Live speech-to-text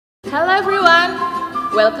Hello everyone!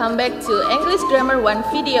 Welcome back to English Grammar 1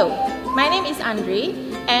 video. My name is Andri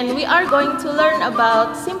and we are going to learn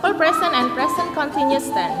about simple present and present continuous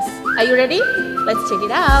tense. Are you ready? Let's check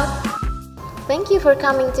it out. Thank you for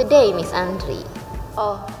coming today, Miss Andri.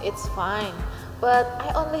 Oh, it's fine, but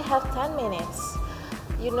I only have 10 minutes.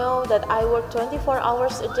 You know that I work 24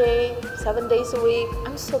 hours a day, 7 days a week.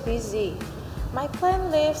 I'm so busy. My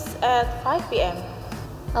plan leaves at 5 p.m.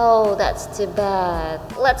 Oh, that's too bad.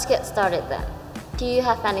 Let's get started then. Do you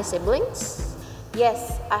have any siblings?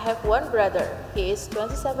 Yes, I have one brother. He is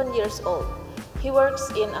 27 years old. He works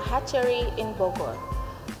in a hatchery in Bogor.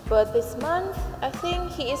 But this month, I think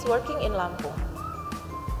he is working in Lampung.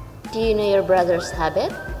 Do you know your brother's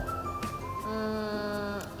habit?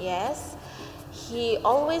 Yes. He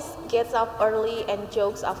always gets up early and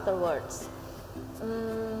jokes afterwards.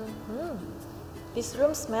 This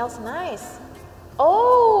room smells nice.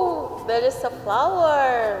 Oh, there is a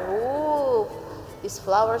flower. Ooh, this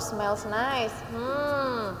flower smells nice.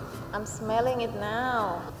 I'm smelling it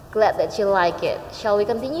now. Glad that you like it. Shall we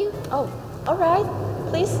continue? Oh, alright,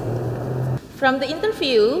 please. From the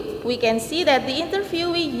interview, we can see that the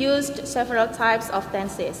interviewee used several types of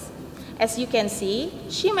tenses. As you can see,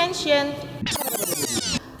 she mentioned,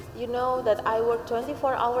 you know that I work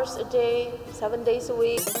 24 hours a day, 7 days a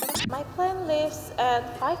week. My plan leaves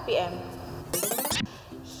at 5 p.m.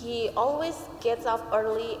 He always gets up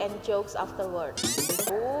early and jokes afterwards.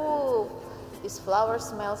 Ooh, this flower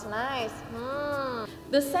smells nice.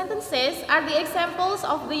 The sentences are the examples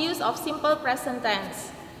of the use of simple present tense.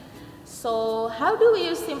 So, how do we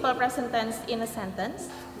use simple present tense in a sentence?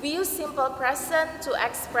 We use simple present to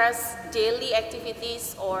express daily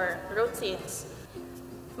activities or routines.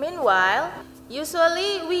 Meanwhile,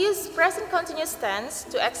 usually we use present continuous tense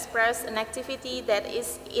to express an activity that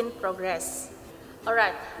is in progress.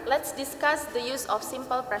 Alright, let's discuss the use of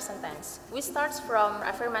simple present tense. We start from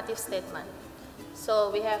affirmative statement.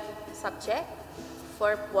 So we have subject,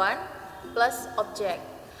 verb 1 plus object.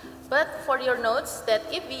 But for your notes that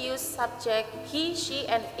if we use subject he, she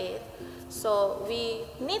and it, so we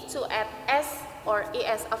need to add s or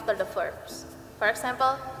es after the verbs. For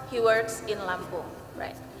example, he works in Lampung,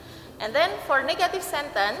 right? And then for negative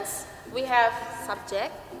sentence, we have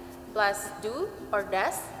subject plus do or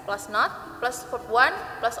does plus not plus verb 1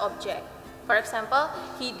 plus object. For example,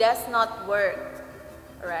 he does not work,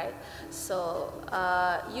 right? So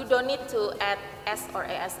you don't need to add s or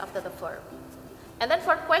as after the verb. And then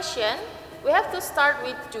for question, we have to start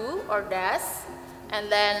with do or does and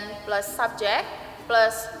then plus subject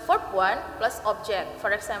plus verb 1 plus object.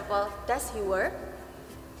 For example, does he work?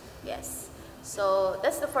 Yes. So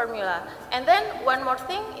that's the formula. And then one more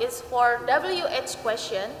thing is for WH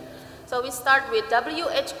question. So we start with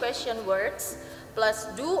WH question words plus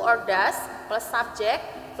do or does plus subject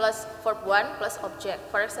plus verb 1 plus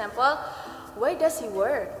object. For example, why does he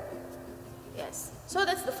work? Yes. So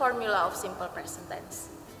that's the formula of simple present tense.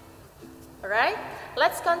 Alright,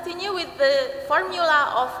 let's continue with the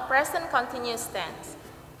formula of present continuous tense.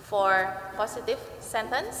 For positive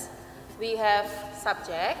sentence, we have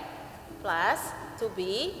subject plus to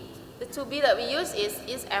be. The to be that we use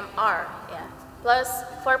is MR, yeah, plus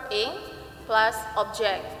verb ing plus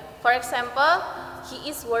object. For example, he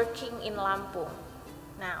is working in Lampung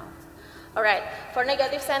now. Alright, for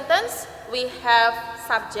negative sentence, we have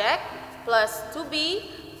subject plus to be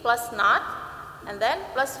plus not and then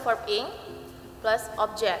plus verb ing plus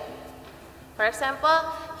object. For example,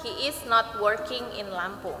 he is not working in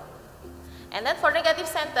Lampung. And then for negative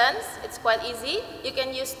sentence, it's quite easy. You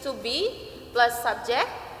can use to be plus subject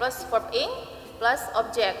plus verb ing plus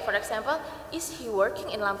object. For example, is he working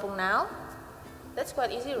in Lampung now? That's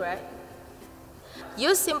quite easy, right?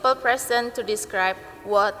 Use simple present to describe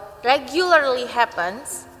what regularly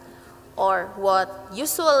happens or what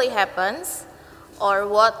usually happens or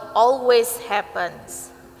what always happens.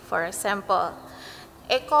 For example,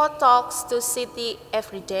 Eko talks to Siti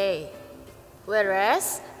every day.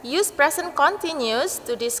 Whereas, use present continuous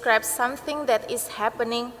to describe something that is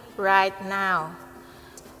happening right now.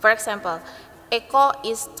 For example, Eko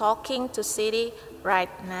is talking to Siti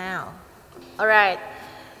right now. Alright,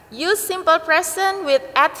 use simple present with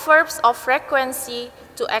adverbs of frequency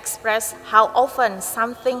to express how often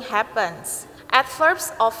something happens.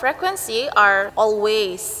 Adverbs of frequency are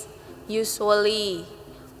always, usually,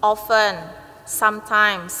 often,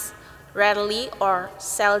 sometimes, rarely or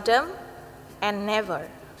seldom, and never.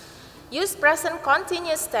 Use present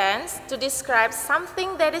continuous tense to describe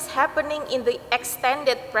something that is happening in the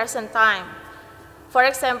extended present time. For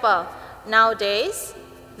example, nowadays,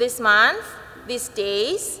 this month, these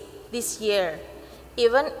days, this year.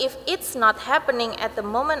 even if it's not happening at the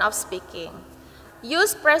moment of speaking.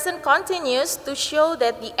 Use present continuous to show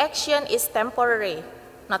that the action is temporary,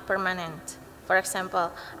 not permanent. For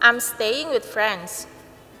example, I'm staying with friends,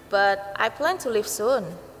 but I plan to leave soon.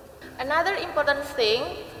 Another important thing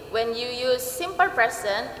when you use simple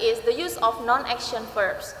present is the use of non-action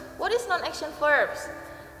verbs. What is non-action verbs?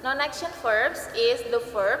 Non-action verbs is the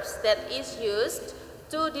verbs that is used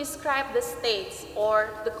to describe the states or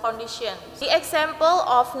the conditions. The example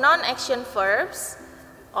of non-action verbs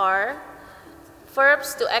are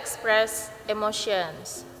verbs to express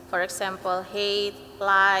emotions. For example, hate,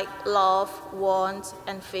 like, love, want,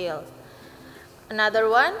 and feel. Another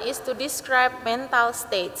one is to describe mental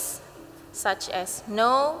states, such as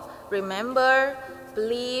know, remember,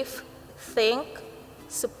 believe, think,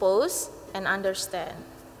 suppose, and understand.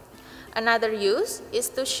 Another use is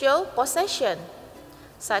to show possession,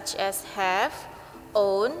 such as have,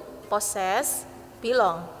 own, possess,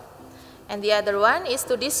 belong. And the other one is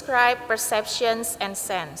to describe perceptions and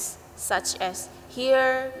sense, such as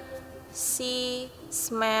hear, see,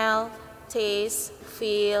 smell, taste,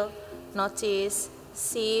 feel, notice,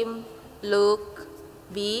 seem, look,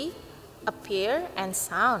 be, appear, and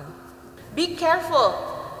sound. Be careful.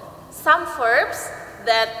 Some verbs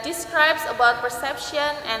that describes about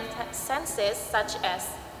perception and senses, such as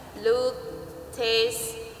look,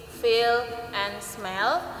 taste, feel, and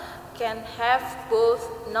smell, can have both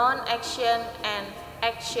non-action and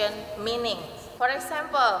action meanings. For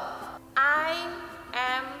example, I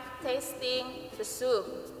am tasting the soup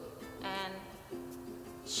and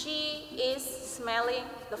she is smelling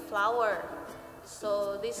the flower.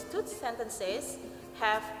 So these two sentences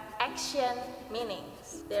have action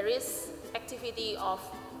meanings. There is activity of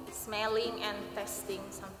smelling and tasting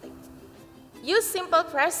something. Use simple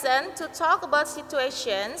present to talk about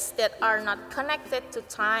situations that are not connected to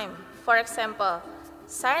time. For example,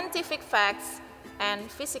 scientific facts and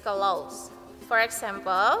physical laws. For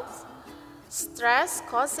example, stress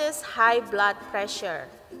causes high blood pressure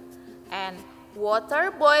and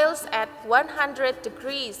water boils at 100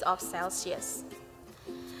 degrees of Celsius.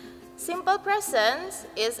 Simple present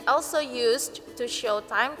is also used to show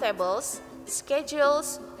timetables,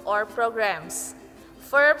 schedules, or programs.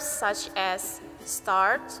 Verbs such as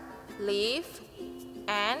start, leave,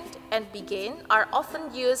 end, and begin are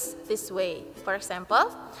often used this way. For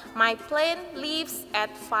example, my plane leaves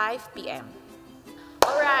at 5 p.m.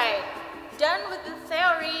 Alright, done with the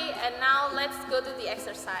theory, and now let's go to the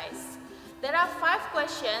exercise. There are 5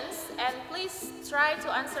 questions, and please try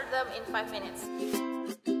to answer them in 5 minutes.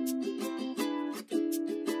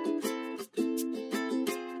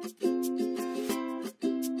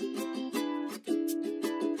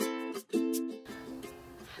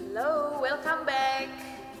 Hello, welcome back.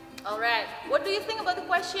 Alright, what do you think about the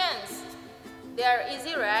questions? They are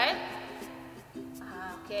easy, right?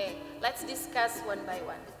 Okay, let's discuss one by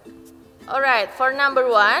one. Alright, for number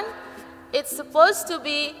 1, it's supposed to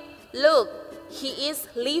be, look, he is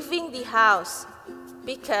leaving the house,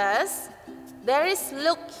 because there is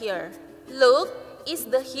look here. Look is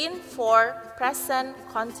the hint for present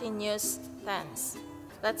continuous tense.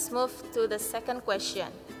 Let's move to the second question.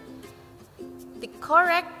 The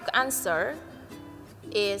correct answer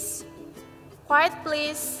is, quiet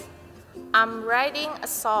please, I'm writing a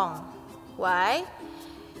song. Why?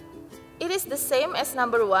 It is the same as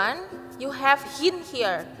number 1. You have hint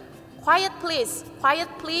here. Quiet please. Quiet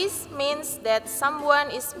please means that someone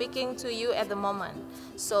is speaking to you at the moment.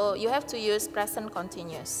 So you have to use present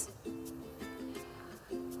continuous.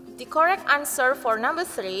 The correct answer for number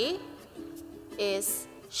 3 is,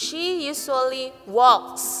 she usually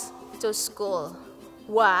walks to school.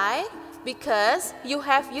 Why? Because you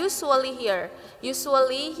have usually here.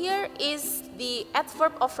 Usually here is the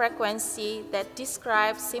adverb of frequency that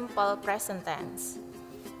describes simple present tense.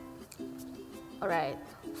 Alright,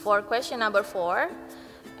 for question number 4,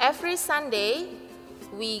 every Sunday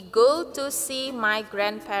we go to see my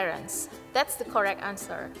grandparents. That's the correct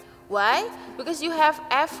answer. Why? Because you have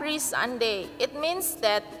every Sunday. It means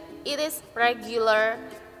that it is regular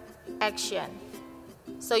action.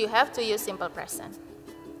 So you have to use simple present.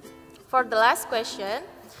 For the last question,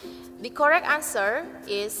 the correct answer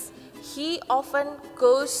is, he often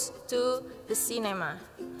goes to the cinema.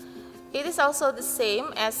 It is also the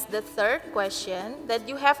same as the third question, that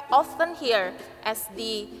you have often here as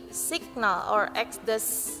the signal or as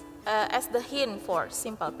the hint for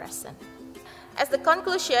simple present. As the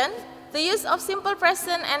conclusion, the use of simple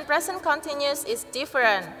present and present continuous is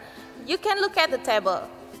different. You can look at the table.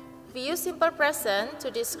 We use simple present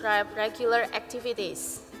to describe regular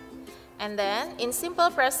activities. And then, in simple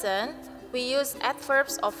present, we use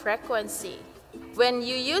adverbs of frequency. when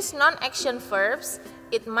you use non-action verbs,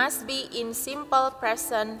 it must be in simple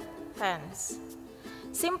present tense.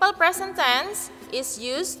 Simple present tense is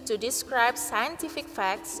used to describe scientific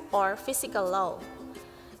facts or physical law.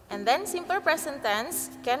 And then simple present tense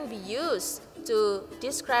can be used to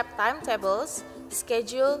describe timetables,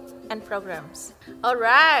 schedule, and programs.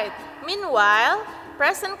 Alright, meanwhile,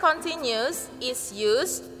 present continuous is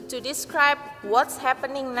used to describe what's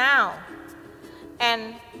happening now.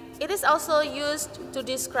 And it is also used to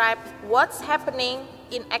describe what's happening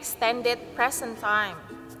in extended present time.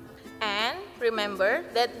 And remember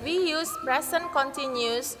that we use present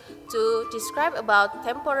continuous to describe about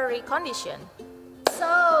temporary condition.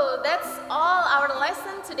 So that's all our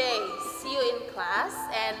lesson today. See you in class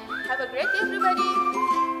and have a great day, everybody.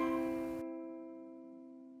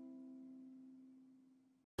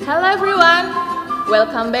 Hello everyone,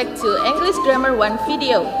 welcome back to English Grammar 1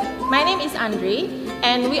 video. My name is Andri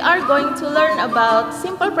and we are going to learn about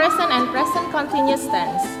simple present and present continuous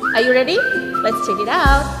tense. Are you ready? Let's check it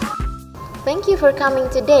out. Thank you for coming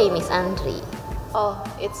today, Miss Andri. Oh,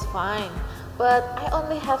 it's fine, but I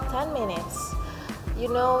only have 10 minutes. You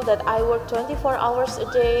know that I work 24 hours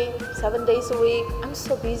a day, 7 days a week. I'm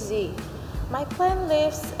so busy. My plan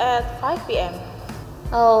leaves at 5 p.m.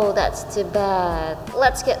 Oh, that's too bad.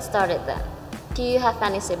 Let's get started then. Do you have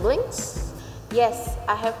any siblings? Yes,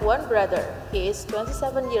 I have one brother. He is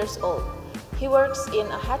 27 years old. He works in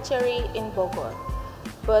a hatchery in Bogor.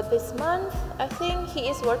 But this month, I think he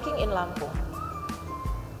is working in Lampung.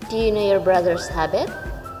 Do you know your brother's habit?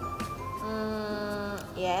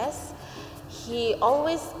 Yes. He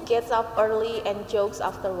always gets up early and jokes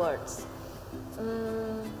afterwards.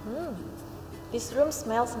 This room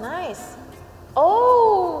smells nice.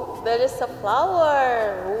 Oh, there is a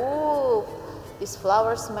flower. Ooh, this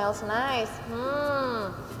flower smells nice.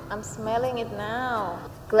 I'm smelling it now.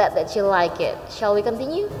 Glad that you like it. Shall we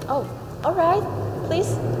continue? Oh, alright,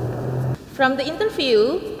 please. From the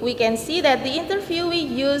interview, we can see that the interviewee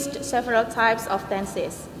used several types of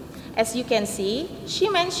tenses. As you can see, she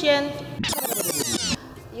mentioned,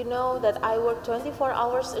 you know that I work 24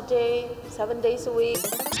 hours a day, 7 days a week.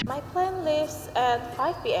 My plan leaves at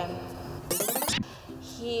 5 p.m.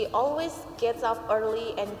 He always gets up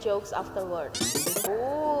early and jokes afterwards.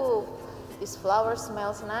 Ooh, this flower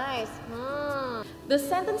smells nice. The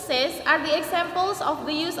sentences are the examples of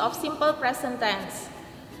the use of simple present tense.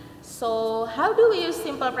 So, how do we use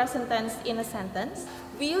simple present tense in a sentence?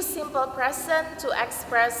 We use simple present to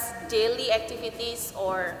express daily activities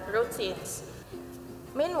or routines.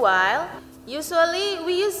 Meanwhile, usually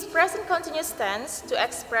we use present continuous tense to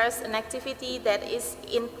express an activity that is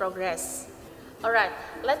in progress. Alright,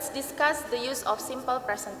 let's discuss the use of simple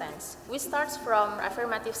present tense. We start from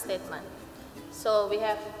affirmative statement. So we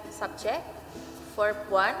have subject, verb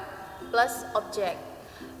 1 plus object.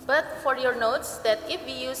 But for your notes that if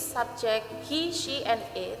we use subject he, she, and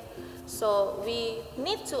it, so we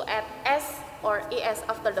need to add s or es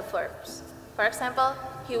after the verbs. For example,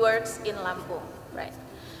 he works in Lampung, right?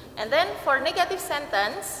 And then for negative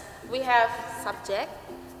sentence, we have subject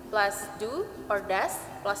plus do or does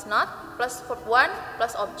plus not plus verb 1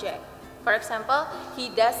 plus object. For example, he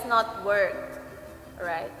does not work,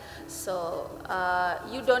 right? So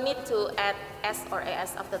you don't need to add s or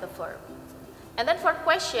as after the verb. And then for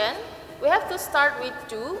question, we have to start with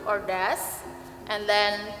do or does, and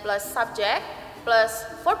then plus subject plus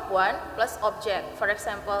verb 1 plus object. For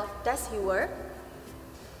example, does he work?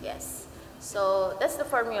 Yes. So that's the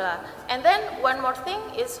formula. And then one more thing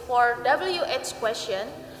is for WH question.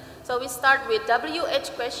 So we start with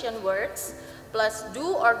WH question words plus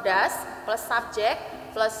do or does plus subject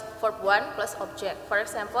plus verb 1 plus object. For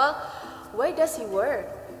example, why does he work?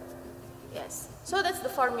 Yes. So that's the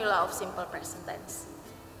formula of simple present tense.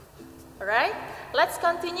 Alright, let's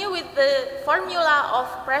continue with the formula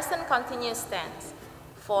of present continuous tense.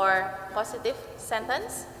 For positive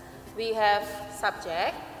sentence, we have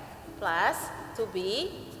subject plus to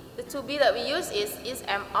be. The to be that we use is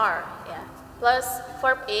MR, yeah, plus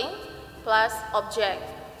verb ing plus object.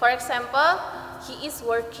 For example, he is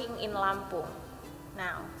working in Lampung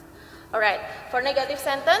now. Alright, for negative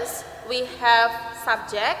sentence, we have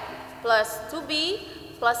subject plus to be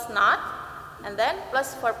plus not, and then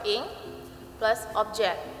plus verb ing plus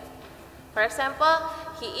object. For example,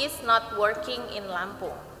 he is not working in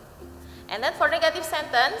Lampung. And then for negative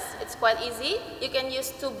sentence, it's quite easy. You can use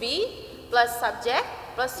to be plus subject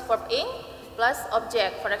plus verb ing plus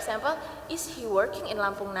object. For example, is he working in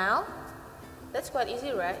Lampung now? That's quite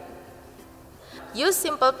easy, right? Use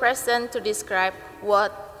simple present to describe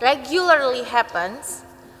what regularly happens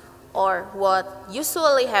or what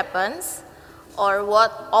usually happens or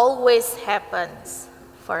what always happens.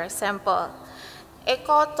 For example,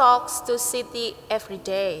 Eko talks to Siti every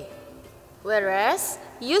day. Whereas,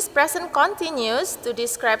 use present continuous to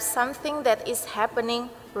describe something that is happening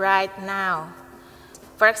right now.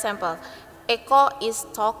 For example, Eko is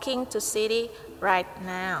talking to Siti right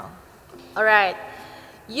now. Alright,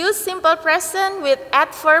 use simple present with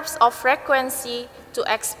adverbs of frequency to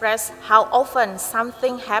express how often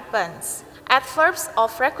something happens. Adverbs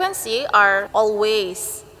of frequency are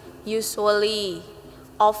always, usually,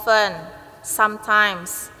 often,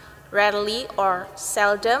 sometimes, rarely or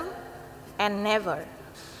seldom, and never.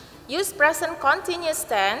 Use present continuous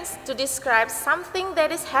tense to describe something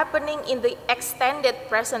that is happening in the extended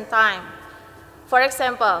present time. For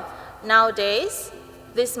example, nowadays,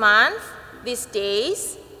 this month, these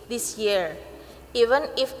days, this year, even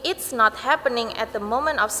if it's not happening at the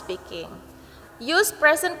moment of speaking. Use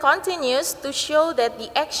present continuous to show that the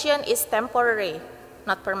action is temporary,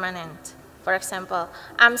 not permanent. For example,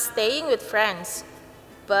 I'm staying with friends,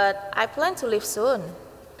 but I plan to leave soon.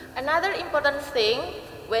 Another important thing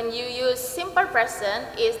when you use simple present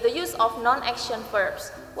is the use of non-action verbs.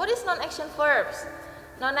 What is non-action verbs?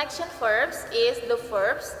 Non-action verbs is the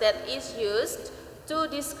verbs that is used to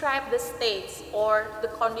describe the states or the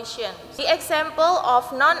conditions. The example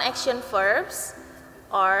of non-action verbs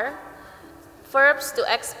are verbs to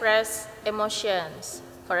express emotions.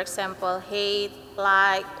 For example, hate,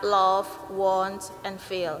 like, love, want, and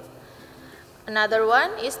feel. Another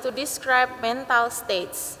one is to describe mental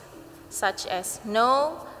states, such as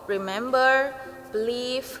know, remember,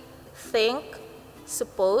 believe, think,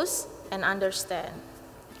 suppose, and understand.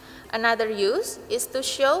 Another use is to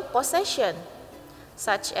show possession,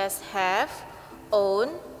 such as have,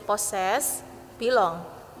 own, possess, belong.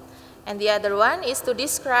 And the other one is to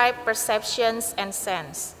describe perceptions and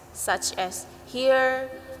sense, such as hear,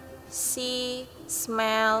 see,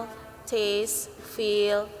 smell, taste,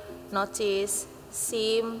 feel, notice,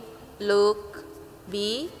 seem, look,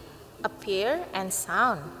 be, appear, and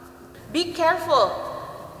sound. Be careful.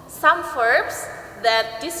 Some verbs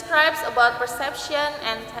that describes about perception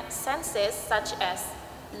and senses, such as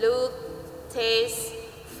look, taste,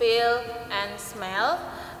 feel, and smell,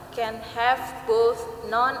 can have both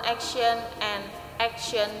non-action and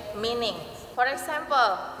action meanings. For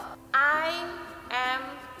example, I am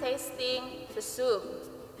tasting the soup,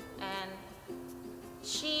 and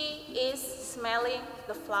she is smelling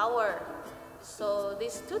the flower. So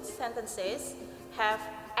these two sentences have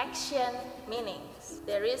action meanings.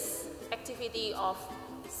 There is activity of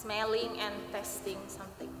smelling and tasting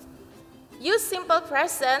something. Use simple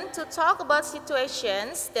present to talk about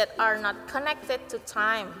situations that are not connected to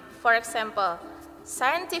time. For example,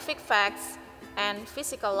 scientific facts and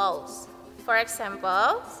physical laws. For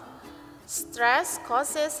example, stress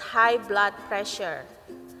causes high blood pressure,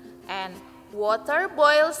 and water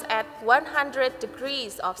boils at 100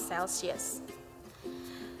 degrees of Celsius.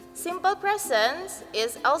 Simple present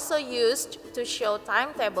is also used to show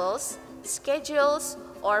timetables, schedules,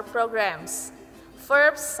 or programs.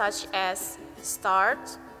 Verbs such as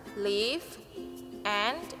start, leave,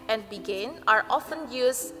 end, and begin are often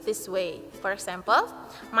used this way. For example,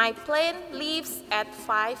 my plane leaves at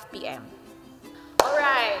 5 p.m.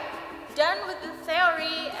 Alright, done with the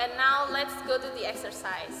theory, and now let's go to the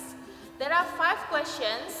exercise. There are 5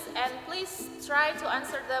 questions, and please try to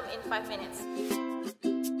answer them in 5 minutes.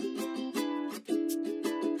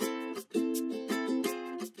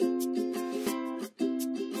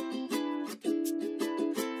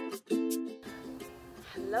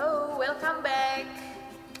 Hello, welcome back.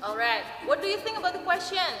 Alright, what do you think about the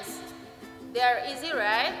questions? They are easy,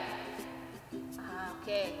 right?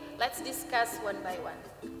 Okay, let's discuss one by one.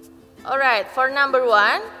 Alright, for number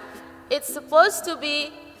 1, it's supposed to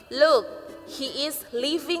be, look, he is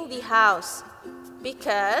leaving the house,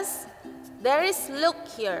 because there is look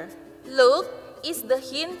here. Look is the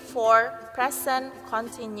hint for present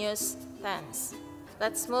continuous tense.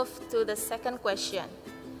 Let's move to the second question.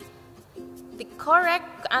 The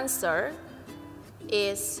correct answer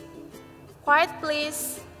is, quiet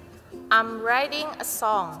please, I'm writing a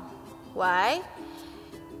song. Why?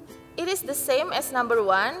 It is the same as number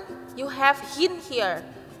 1. You have hint here.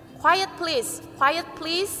 Quiet please. Quiet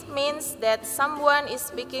please means that someone is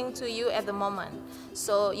speaking to you at the moment.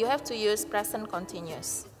 So you have to use present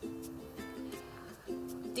continuous.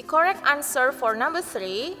 The correct answer for number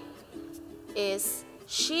 3 is,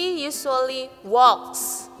 she usually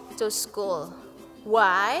walks to school.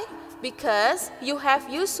 Why? Because you have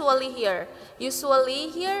usually here. Usually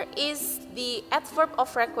here is the adverb of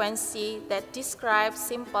frequency that describes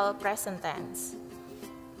simple present tense.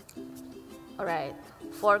 Alright.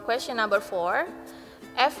 For question number 4,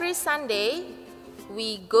 every Sunday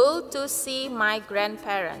we go to see my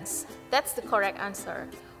grandparents. That's the correct answer.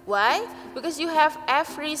 Why? Because you have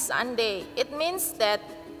every Sunday. It means that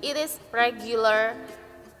it is regular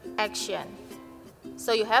action.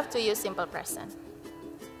 So you have to use simple present.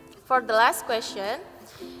 For the last question,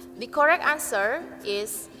 the correct answer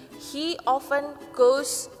is he often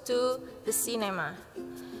goes to the cinema.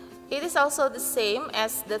 It is also the same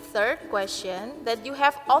as the third question, that you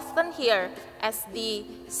have often here as the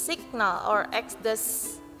signal or as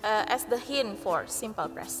the hint for simple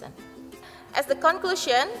present. As the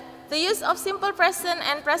conclusion, the use of simple present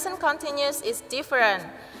and present continuous is different.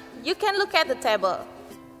 You can look at the table.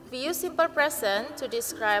 We use simple present to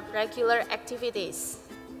describe regular activities.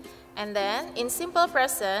 And then in simple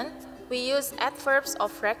present, we use adverbs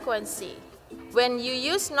of frequency. When you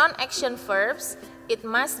use non-action verbs, it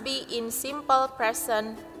must be in simple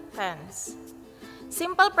present tense.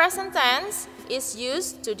 Simple present tense is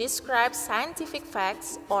used to describe scientific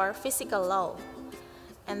facts or physical law.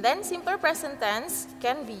 And then simple present tense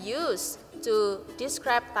can be used to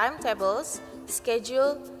describe timetables,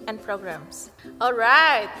 schedule, and programs.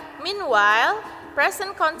 Alright, meanwhile,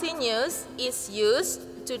 present continuous is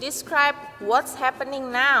used to describe what's happening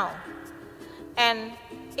now. And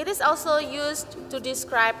it is also used to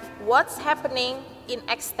describe what's happening in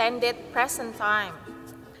extended present time.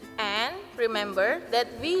 And remember that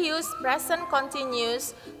we use present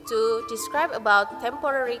continuous to describe about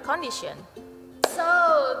temporary condition.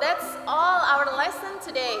 So that's all our lesson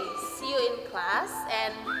today. See you in class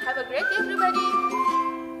and have a great day, everybody.